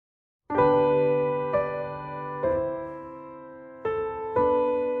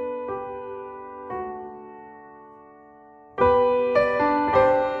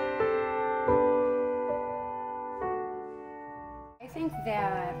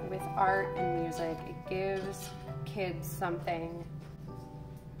with art and music, it gives kids something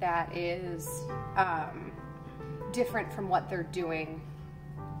that is different from what they're doing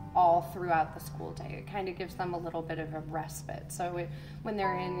all throughout the school day. It kind of gives them a little bit of a respite. So when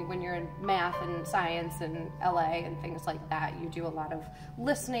you're in math and science and LA and things like that, you do a lot of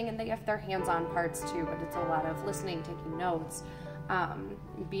listening, and they have their hands-on parts too, but it's a lot of listening, taking notes,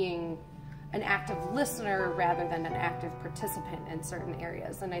 being an active listener rather than an active participant in certain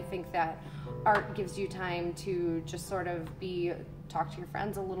areas. And I think that art gives you time to just sort of talk to your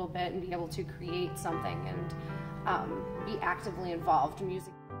friends a little bit and be able to create something and be actively involved.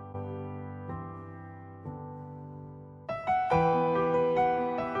 Music.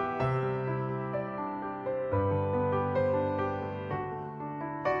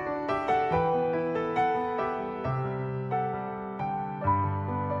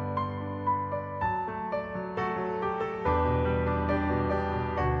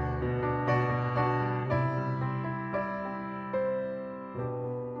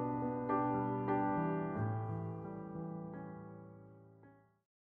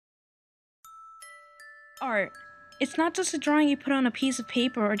 Art. It's not just a drawing you put on a piece of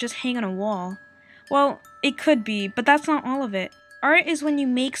paper or just hang on a wall. Well, it could be, but that's not all of it. Art is when you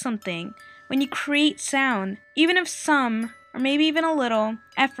make something, when you create sound, even if some, or maybe even a little,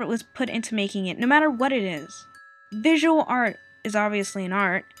 effort was put into making it, no matter what it is. Visual art is obviously an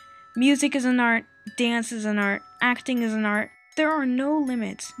art. Music is an art, dance is an art, acting is an art. There are no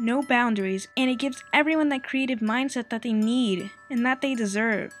limits, no boundaries, and it gives everyone that creative mindset that they need and that they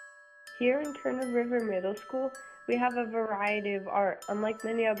deserve. Here in Turner River Middle School, we have a variety of art, unlike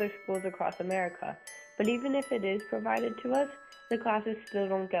many other schools across America. But even if it is provided to us, the classes still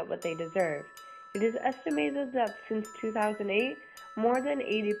don't get what they deserve. It is estimated that since 2008, more than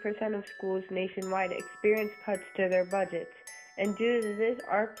 80% of schools nationwide experience cuts to their budgets. And due to this,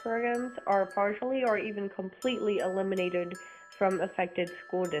 art programs are partially or even completely eliminated from affected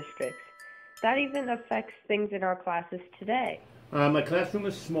school districts. That even affects things in our classes today. My classroom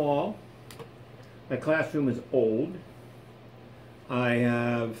is small. My classroom is old. I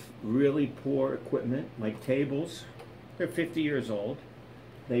have really poor equipment. My tables, they're 50 years old.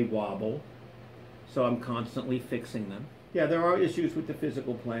 They wobble, so I'm constantly fixing them. Yeah, there are issues with the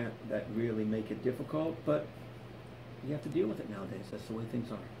physical plant that really make it difficult, but you have to deal with it nowadays. That's the way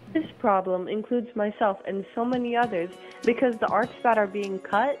things are. This problem includes myself and so many others because the arts that are being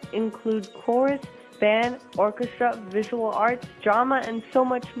cut include chorus, band, orchestra, visual arts, drama, and so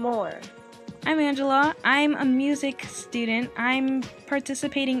much more. I'm Angela. I'm a music student. I'm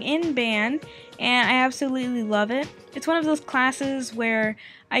participating in band, and I absolutely love it. It's one of those classes where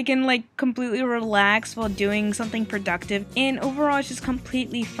I can completely relax while doing something productive, and overall it's just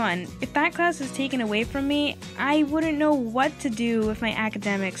completely fun. If that class is taken away from me, I wouldn't know what to do with my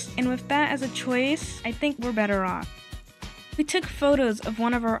academics, and with that as a choice, I think we're better off. We took photos of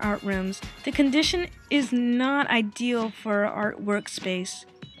one of our art rooms. The condition is not ideal for our art workspace.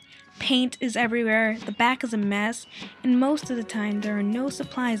 Paint is everywhere, the back is a mess, and most of the time there are no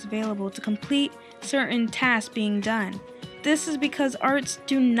supplies available to complete certain tasks being done. This is because arts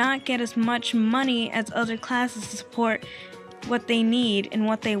do not get as much money as other classes to support what they need and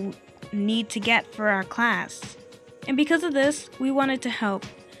what they need to get for our class. And because of this, we wanted to help.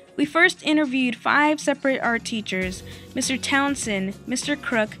 We first interviewed 5 separate art teachers, Mr. Townsend, Mr.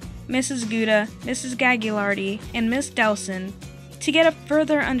 Crook, Mrs. Guda, Mrs. Gagliardi, and Miss Delson, to get a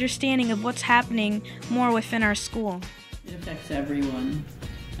further understanding of what's happening more within our school. It affects everyone,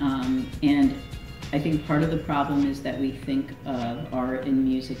 and I think part of the problem is that we think of art and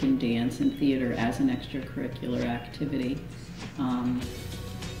music and dance and theater as an extracurricular activity, and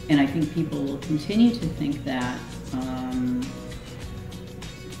I think people will continue to think that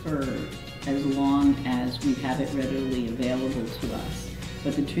for as long as we have it readily available to us.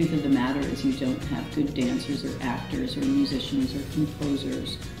 But the truth of the matter is you don't have good dancers or actors or musicians or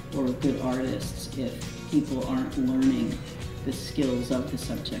composers or good artists if people aren't learning the skills of the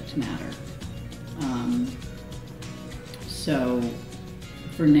subject matter. So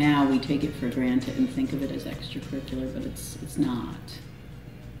for now, we take it for granted and think of it as extracurricular, but it's not.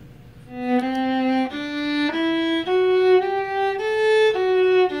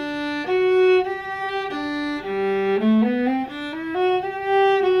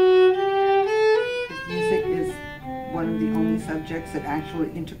 That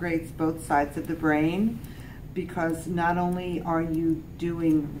actually integrates both sides of the brain, because not only are you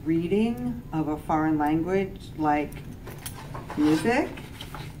doing reading of a foreign language like music,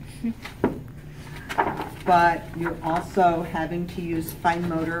 but you're also having to use fine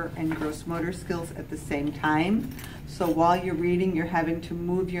motor and gross motor skills at the same time. So while you're reading, you're having to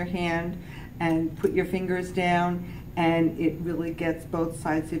move your hand and put your fingers down, and it really gets both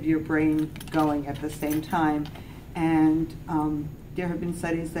sides of your brain going at the same time. And there have been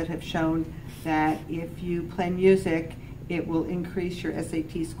studies that have shown that if you play music, it will increase your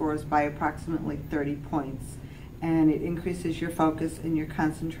SAT scores by approximately 30 points. And it increases your focus and your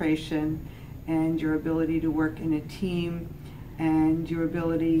concentration and your ability to work in a team and your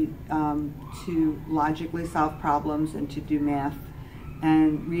ability to logically solve problems and to do math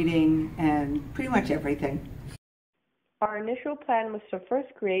and reading and pretty much everything. Our initial plan was to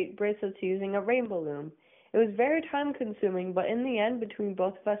first create bracelets using a rainbow loom. It was very time consuming, but in the end, between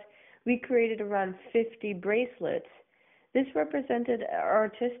both of us, we created around 50 bracelets. This represented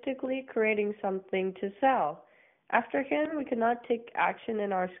artistically creating something to sell. After hearing we could not take action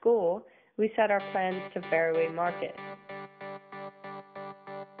in our school, we set our plans to Fairway Market.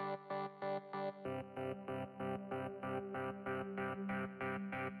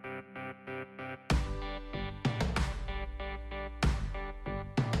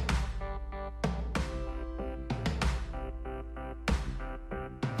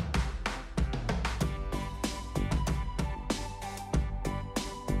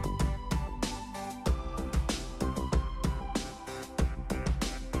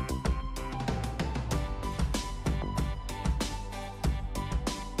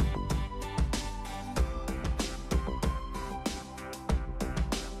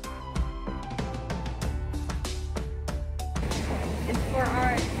 It's for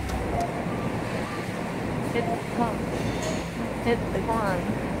art. It's fun. It's fun.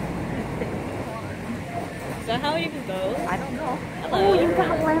 Is that how it even goes? I don't know. Hello. Oh, you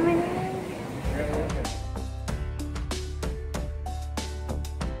got lemonade?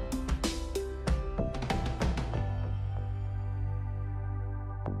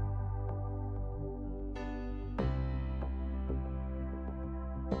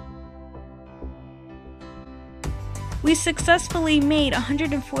 We successfully made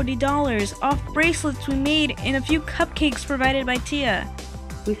 $140 off bracelets we made and a few cupcakes provided by Tia.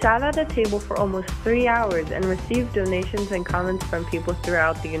 We sat at a table for almost 3 hours and received donations and comments from people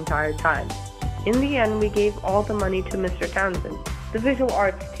throughout the entire time. In the end, we gave all the money to Mr. Townsend, the visual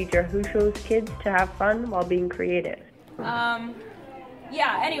arts teacher who shows kids to have fun while being creative.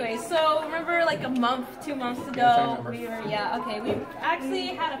 Yeah, anyway, so remember like a month, 2 months ago, we actually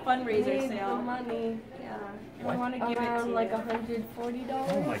had a fundraiser sale. Money. Yeah. And I want to give it to you. like $140.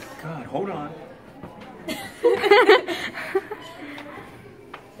 Oh my God, hold on.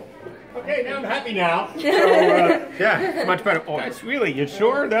 Okay, now I'm happy now. So, yeah, much better. Oh, that's really, you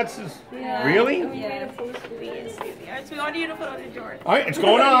sure? That's just, really? We made a post for the arts. We want you to put on your door. All right, it's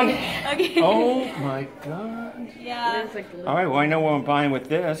going on. Okay. Oh my God. Yeah. All right, well, I know what I'm buying with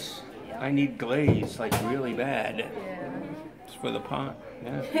this. I need glaze, like really bad. Yeah. It's for the pot,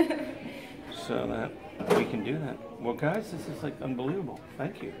 yeah. So that we can do that. Well, guys, this is like unbelievable.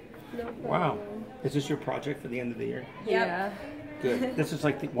 Thank you. No problem. Wow. Is this your project for the end of the year? Yep. Good. This is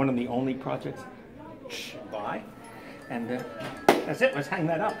like one of the only projects by. And that's it. Let's hang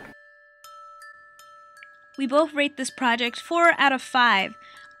that up. We both rate this project 4 out of 5.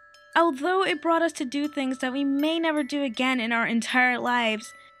 Although it brought us to do things that we may never do again in our entire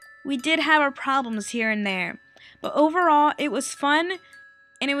lives, we did have our problems here and there. But overall, it was fun,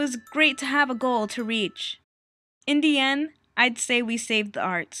 and it was great to have a goal to reach. In the end, I'd say we saved the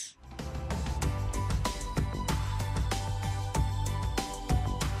arts.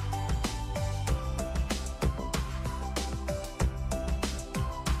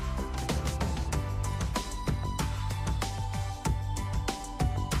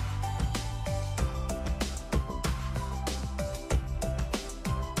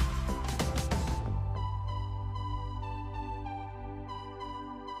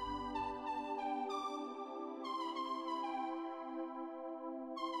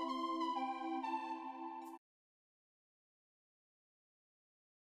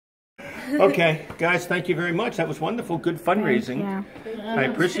 Okay, guys, thank you very much. That was wonderful. Good fundraising. Yeah. I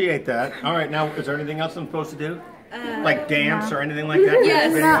appreciate that. All right, now, is there anything else I'm supposed to do? Like dance or anything like that?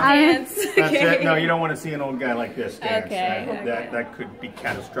 Yes, dance. That's it? No, you don't want to see an old guy like this dance. Okay. That could be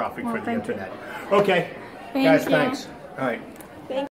catastrophic for the internet. Okay, guys, thanks. All right.